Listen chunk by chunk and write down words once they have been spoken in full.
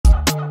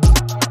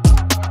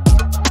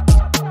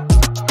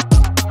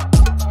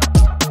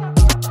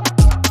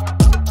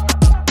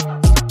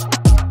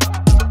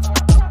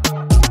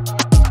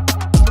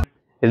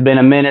It's been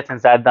a minute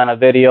since I've done a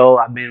video.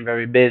 I've been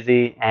very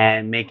busy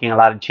and making a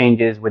lot of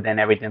changes within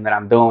everything that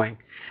I'm doing.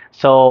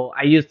 So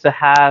I used to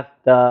have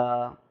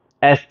the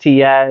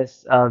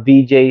STS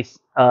VJ,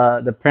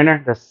 the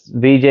printer, the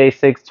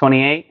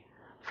VJ628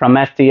 from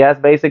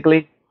STS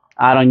basically.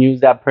 I don't use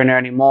that printer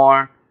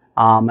anymore.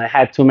 I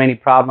had too many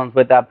problems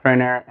with that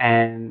printer,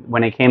 and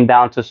when it came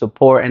down to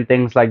support and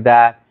things like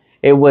that,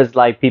 it was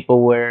like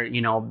people were,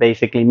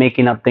 basically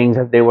making up things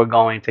as they were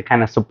going to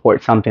kind of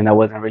support something that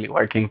wasn't really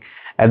working.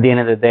 At the end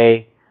of the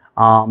day,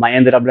 I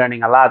ended up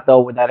learning a lot though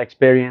with that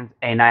experience,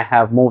 and I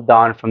have moved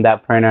on from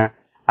that printer.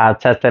 I've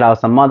tested out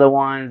some other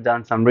ones,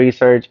 done some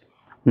research.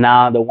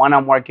 Now the one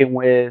I'm working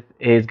with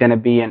is going to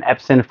be an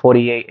Epson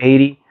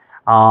 4880.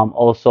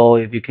 Also,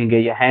 if you can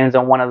get your hands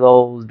on one of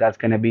those, that's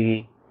going to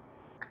be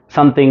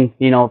something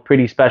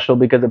pretty special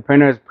because the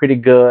printer is pretty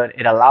good.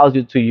 It allows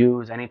you to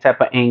use any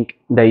type of ink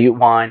that you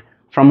want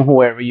from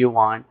whoever you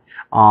want.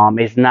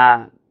 It's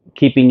not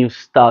keeping you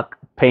stuck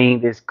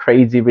paying these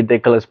crazy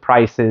ridiculous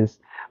prices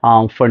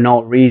for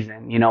no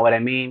reason. You know what I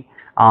mean?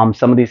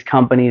 Some of these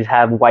companies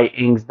have white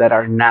inks that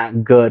are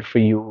not good for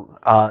you,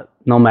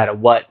 no matter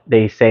what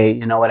they say.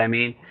 You know what I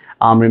mean?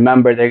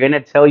 Remember, they're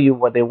gonna tell you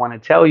what they want to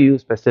tell you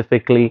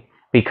specifically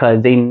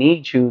because they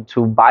need you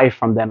to buy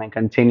from them and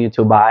continue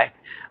to buy.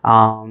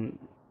 um,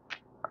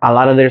 a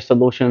lot of their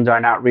solutions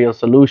are not real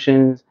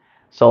solutions.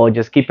 So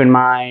just keep in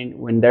mind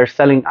when they're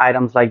selling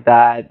items like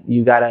that,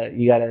 you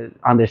gotta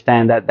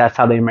understand that that's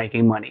how they're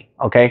making money.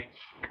 Okay.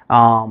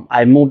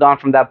 I moved on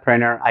from that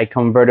printer. I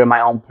converted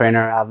my own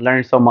printer. I've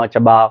learned so much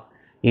about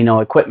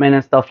equipment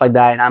and stuff like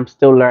that, and I'm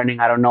still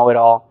learning. I don't know it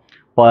all,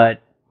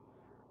 but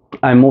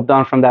I moved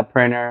on from that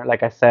printer.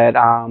 Like I said,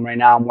 right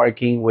now I'm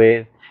working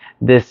with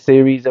this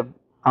series of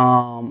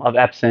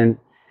Epson,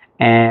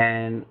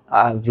 and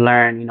I've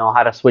learned,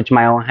 how to switch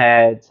my own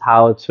heads,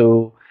 how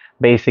to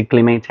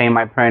basically maintain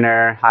my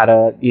printer, how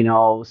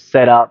to,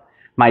 set up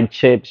my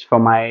chips for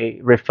my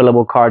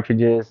refillable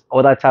cartridges,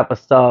 all that type of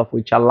stuff,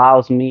 which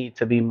allows me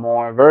to be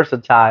more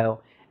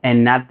versatile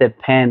and not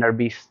depend or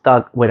be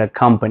stuck with a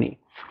company.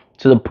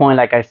 To the point,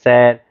 like I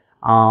said,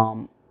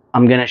 um,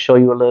 I'm gonna show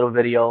you a little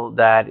video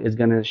that is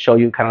gonna show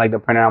you kind of like the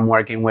printer I'm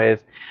working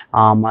with.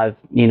 I've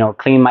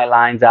cleaned my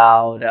lines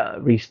out,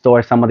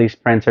 restore some of these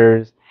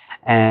printers,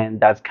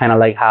 and that's kind of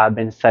like how I've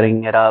been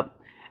setting it up.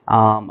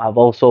 I've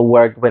also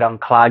worked with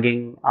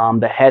unclogging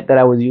the head that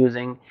I was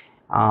using.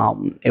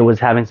 It was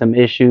having some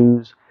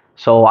issues,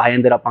 so I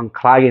ended up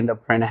unclogging the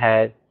print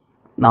head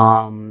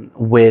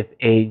with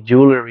a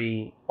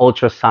jewelry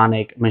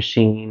ultrasonic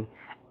machine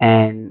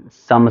and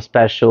some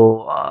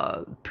special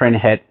print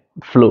head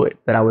fluid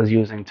that I was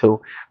using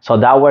too. So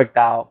that worked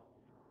out.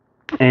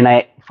 And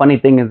funny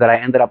thing is that I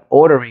ended up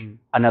ordering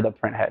another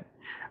print head.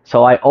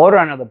 So I ordered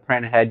another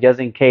print head just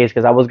in case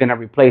because I was gonna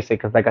replace it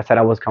because like I said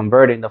I was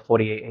converting the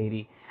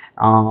 4880.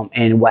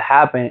 And what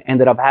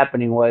ended up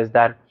happening was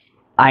that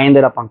I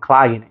ended up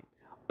unclogging it.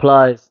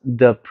 Plus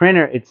the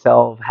printer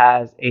itself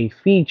has a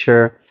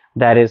feature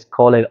that is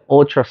called an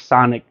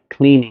ultrasonic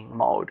cleaning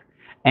mode.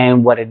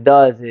 And what it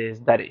does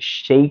is that it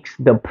shakes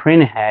the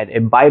print head,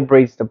 it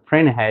vibrates the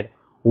print head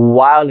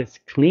while it's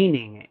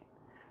cleaning it.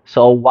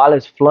 So while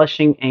it's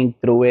flushing ink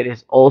through it,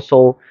 it's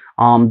also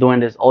doing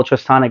this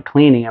ultrasonic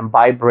cleaning and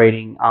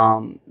vibrating,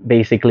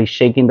 basically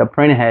shaking the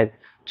printer head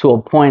to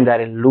a point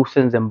that it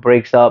loosens and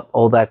breaks up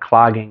all that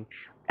clogging.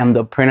 And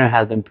the printer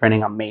has been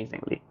printing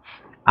amazingly.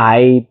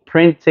 I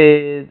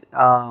printed,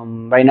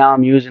 right now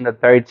I'm using the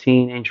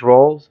 13-inch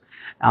rolls,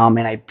 and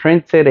I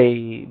printed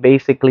a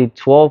basically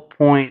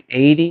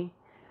 12.80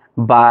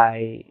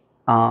 by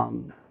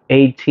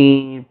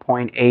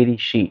 18.80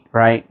 sheet,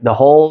 right? The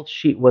whole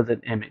sheet was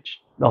an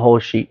image, the whole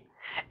sheet.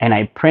 And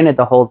I printed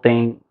the whole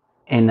thing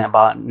in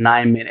about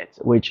 9 minutes,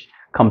 which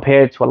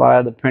compared to a lot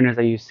of the printers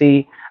that you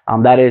see,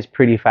 that is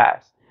pretty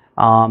fast.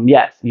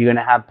 Yes, you're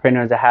gonna have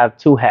printers that have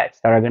two heads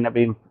that are gonna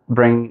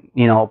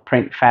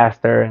print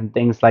faster and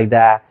things like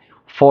that.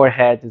 Four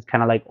heads is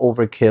kind of like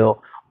overkill.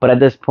 But at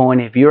this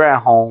point, if you're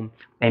at home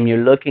and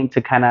you're looking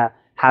to kind of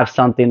have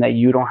something that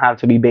you don't have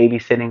to be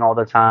babysitting all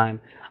the time,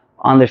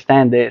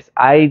 understand this.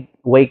 I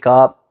wake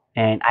up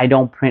and I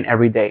don't print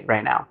every day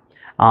right now.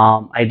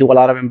 I do a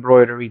lot of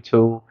embroidery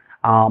too.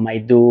 I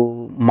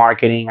do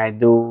marketing. I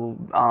do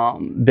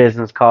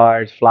business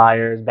cards,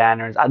 flyers,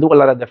 banners. I do a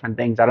lot of different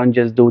things. I don't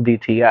just do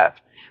DTF.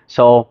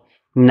 So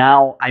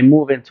now I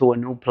move into a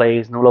new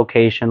place, new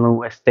location,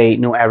 new estate,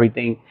 new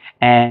everything.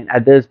 And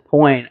at this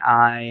point,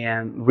 I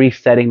am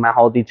resetting my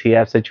whole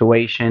DTF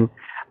situation.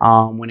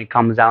 When it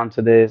comes down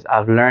to this,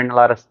 I've learned a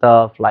lot of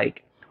stuff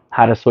like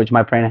how to switch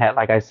my printer head,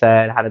 like I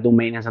said, how to do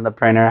maintenance on the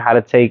printer, how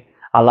to take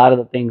a lot of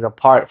the things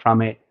apart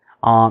from it.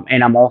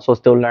 And I'm also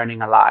still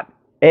learning a lot.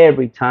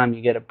 Every time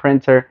you get a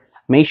printer,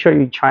 make sure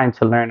you're trying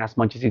to learn as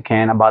much as you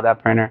can about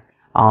that printer.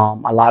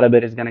 A lot of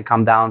it is going to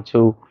come down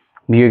to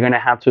you're going to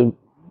have to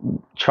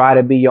try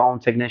to be your own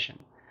technician.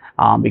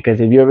 Because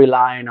if you're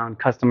relying on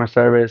customer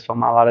service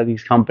from a lot of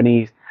these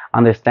companies,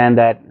 understand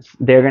that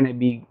they're going to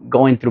be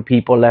going through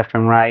people left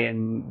and right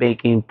and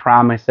making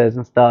promises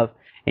and stuff,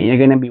 and you're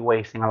going to be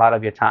wasting a lot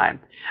of your time.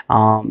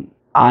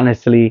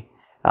 honestly.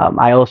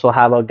 I also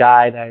have a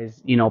guy that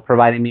is,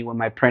 providing me with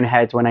my print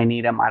heads when I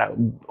need them at a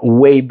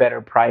way better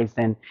price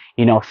than,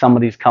 some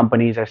of these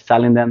companies are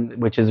selling them,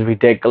 which is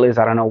ridiculous.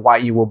 I don't know why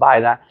you will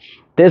buy that.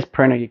 This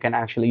printer, you can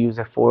actually use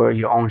it for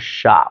your own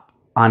shop,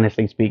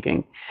 honestly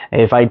speaking.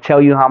 If I tell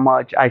you how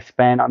much I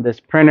spend on this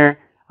printer,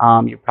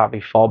 you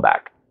probably fall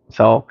back.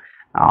 So,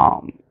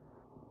 um,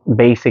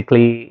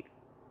 basically,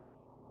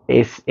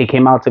 it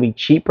came out to be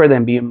cheaper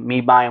than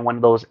me buying one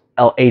of those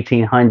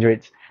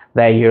L1800s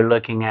that you're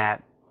looking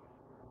at.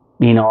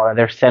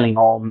 They're selling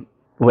all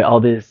with all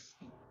this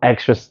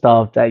extra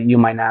stuff that you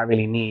might not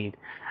really need,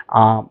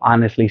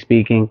 honestly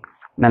speaking.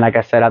 And then, like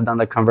I said, I've done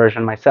the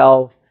conversion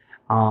myself.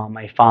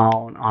 I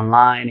found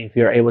online, if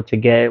you're able to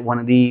get one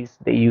of these,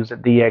 they use a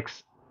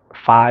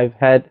DX5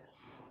 head,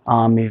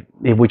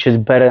 which is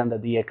better than the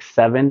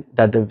DX7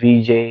 that the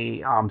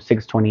VJ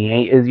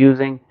 628 is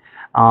using.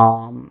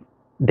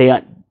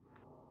 They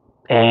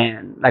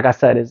and like I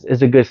said,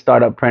 it's a good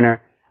startup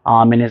printer,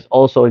 and it's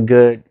also a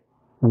good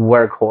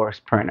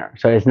workhorse printer.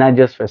 So it's not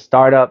just for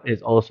startup;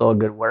 it's also a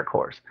good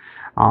workhorse.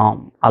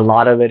 A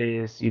lot of it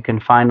is you can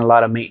find a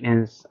lot of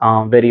maintenance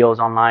videos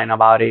online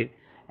about it,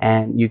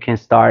 and you can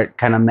start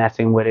kind of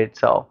messing with it.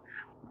 So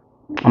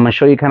I'm gonna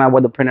show you kind of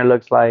what the printer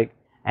looks like,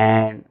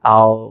 and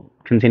I'll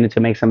continue to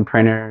make some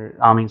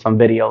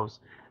videos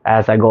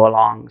as I go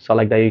along, so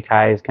like that you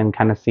guys can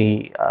kind of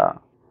see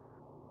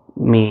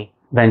me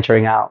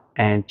venturing out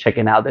and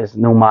checking out this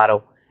new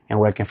model and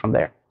working from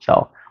there.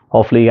 So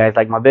hopefully you guys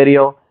like my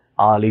video.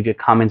 Leave your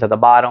comments at the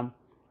bottom.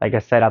 Like I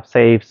said, I've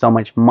saved so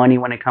much money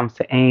when it comes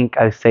to ink.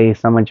 I've saved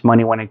so much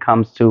money when it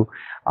comes to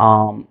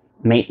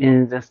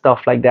maintenance and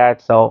stuff like that.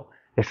 So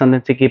it's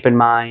something to keep in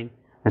mind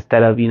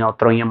instead of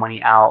throwing your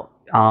money out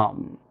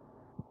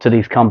to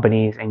these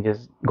companies and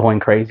just going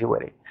crazy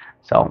with it.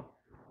 So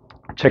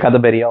check out the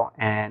video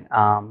and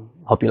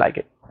hope you like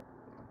it.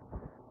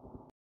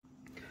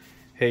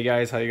 Hey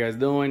guys, how you guys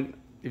doing?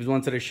 I just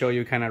wanted to show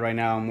you kind of right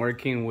now. I'm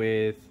working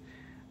with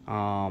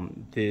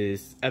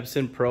this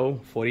Epson Pro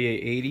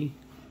 4880,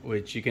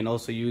 which you can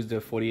also use the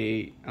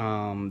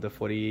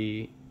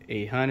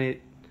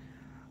 4800.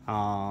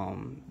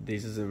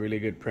 This is a really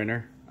good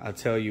printer. I'll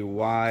tell you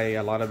why.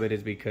 A lot of it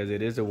is because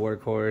it is a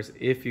workhorse.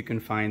 If you can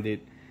find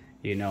it,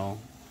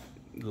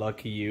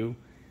 lucky you.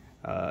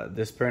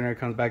 This printer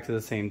comes back to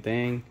the same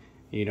thing.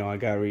 I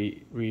got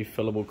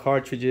refillable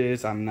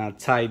cartridges. I'm not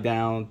tied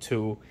down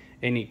to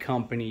any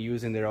company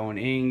using their own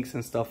inks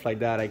and stuff like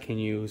that. I can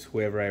use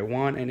whoever I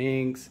want in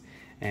inks,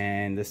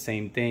 and the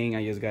same thing,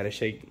 I just gotta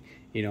shake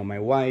my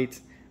whites.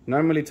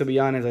 Normally, to be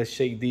honest, I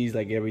shake these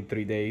like every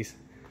 3 days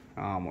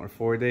or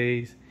 4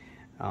 days.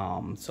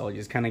 So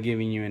just kind of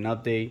giving you an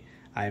update.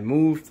 I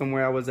moved from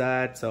where I was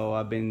at, so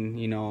I've been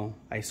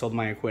I sold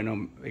my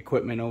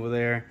equipment over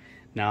there.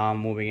 Now I'm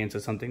moving into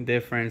something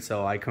different,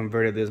 so I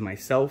converted this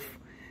myself,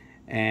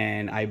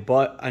 and I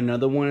bought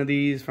another one of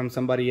these from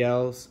somebody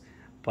else,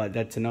 but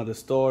that's another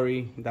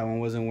story. That one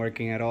wasn't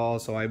working at all,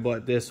 so I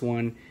bought this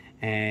one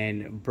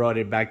and brought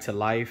it back to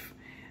life.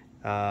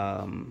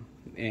 And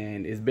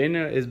it's been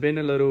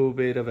a little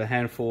bit of a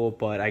handful,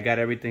 but I got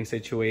everything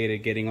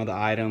situated, getting all the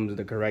items,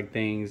 the correct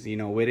things,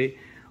 with it.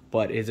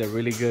 But it's a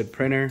really good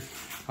printer.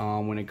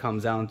 When it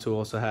comes down to,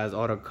 also has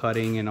auto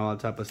cutting and all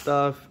that type of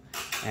stuff.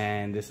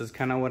 And this is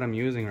kind of what I'm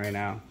using right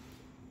now.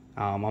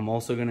 I'm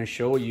also gonna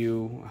show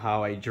you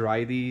how I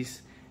dry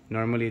these.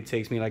 Normally it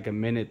takes me like a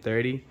minute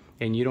 30.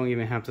 And you don't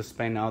even have to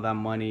spend all that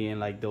money in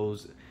like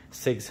those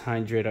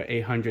 $600 or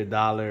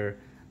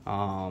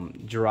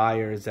 $800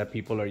 dryers that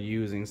people are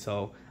using.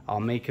 So I'll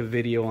make a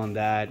video on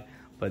that.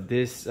 But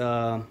this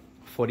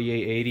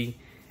 4880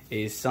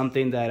 is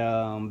something that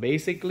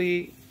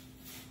basically,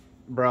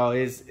 bro,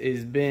 is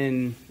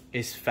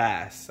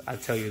fast. I'll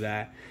tell you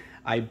that.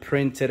 I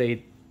printed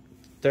a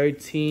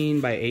 13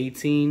 by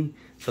 18.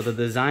 So the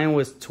design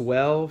was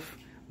 12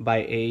 by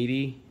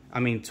 80. I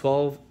mean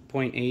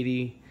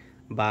 12.80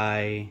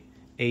 by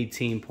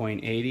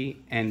 18.80,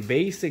 and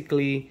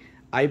basically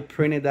I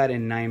printed that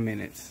in 9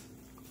 minutes.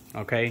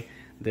 Okay,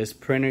 this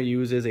printer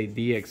uses a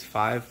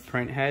DX5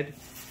 print head,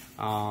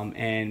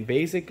 and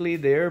basically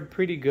they're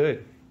pretty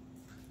good.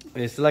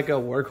 It's like a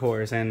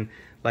workhorse, and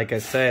like I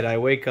said, I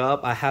wake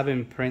up, I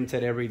haven't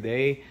printed every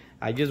day.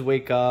 I just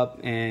wake up,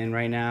 and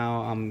right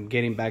now I'm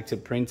getting back to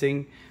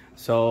printing.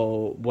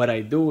 So what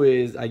I do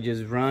is I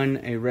just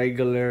run a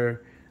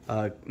regular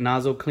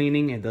nozzle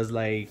cleaning. It does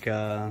like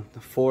 4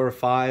 or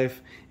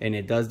 5, and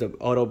it does the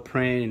auto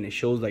print, and it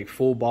shows like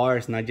full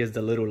bars, not just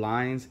the little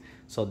lines.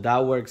 So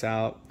that works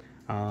out.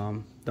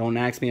 Don't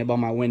ask me about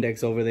my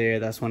Windex over there.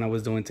 That's what I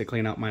was doing to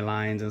clean up my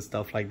lines and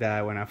stuff like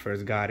that when I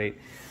first got it.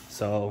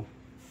 So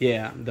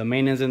yeah, the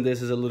maintenance in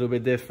this is a little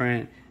bit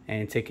different,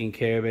 and taking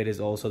care of it is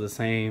also the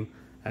same.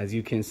 As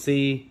you can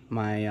see,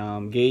 my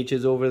gauge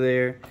is over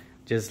there.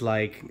 Just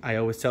like I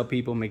always tell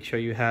people, make sure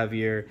you have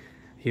your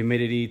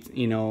humidity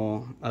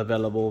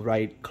available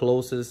right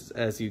closest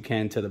as you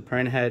can to the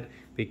print head,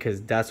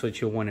 because that's what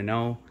you want to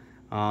know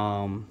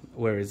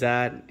where is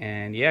that.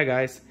 And yeah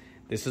guys,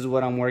 this is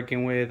what I'm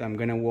working with. I'm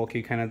gonna walk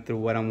you kind of through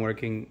what I'm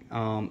working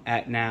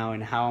at now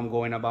and how I'm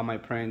going about my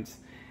prints.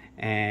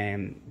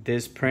 And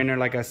this printer,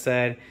 like I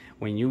said,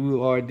 when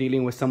you are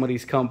dealing with some of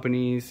these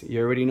companies, you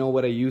already know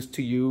what I used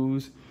to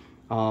use.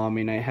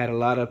 And I had a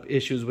lot of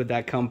issues with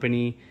that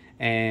company.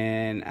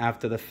 And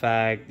after the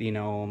fact, you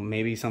know,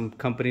 maybe some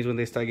companies, when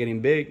they start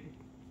getting big,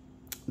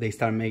 they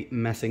start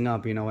messing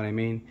up, you know what I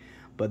mean?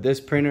 But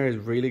this printer is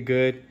really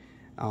good.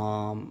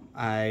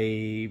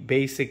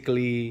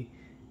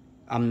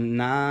 I'm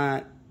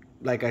not,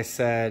 like I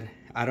said,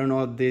 I don't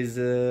know if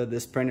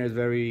this printer is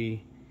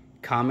very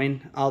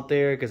common out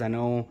there, because I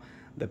know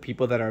the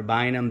people that are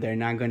buying them, they're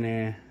not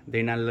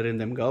letting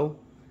them go.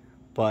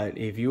 But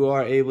if you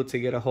are able to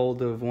get a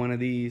hold of one of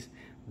these,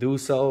 do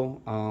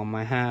so.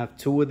 I have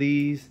 2 of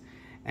these,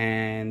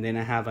 and then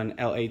I have an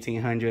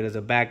L1800 as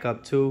a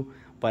backup too,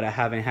 but I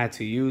haven't had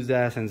to use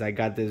that since I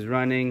got this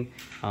running.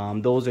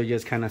 Those are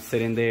just kind of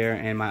sitting there,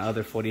 and my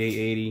other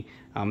 4880,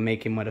 I'm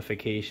making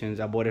modifications.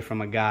 I bought it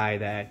from a guy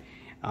that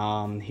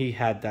he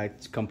had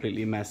that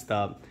completely messed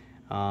up.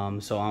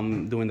 So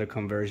I'm doing the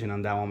conversion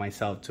on that one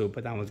myself too,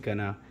 but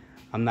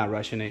I'm not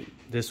rushing it.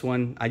 This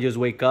one, I just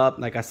wake up.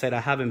 Like I said, I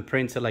haven't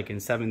printed like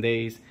in 7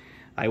 days.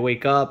 I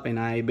wake up and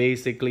I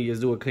basically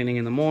just do a cleaning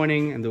in the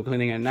morning and do a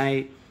cleaning at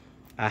night.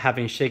 I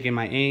haven't shaken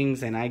my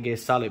inks, and I get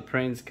solid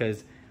prints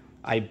because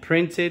I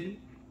printed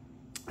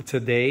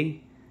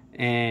today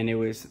and it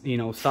was, you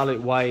know,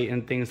 solid white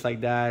and things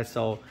like that.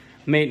 So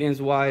maintenance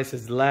wise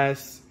is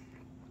less,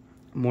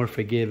 more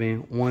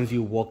forgiving once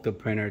you walk the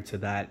printer to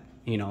that,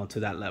 you know, to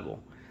that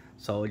level.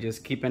 So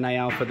just keep an eye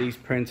out for these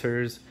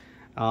printers.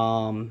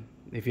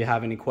 If you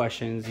have any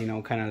questions, you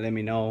know, kind of let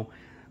me know.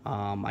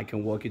 I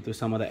can walk you through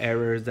some of the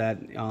errors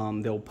that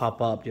they'll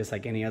pop up just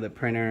like any other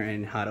printer,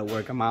 and how to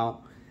work them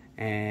out,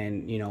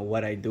 and you know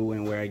what I do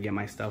and where I get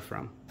my stuff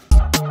from.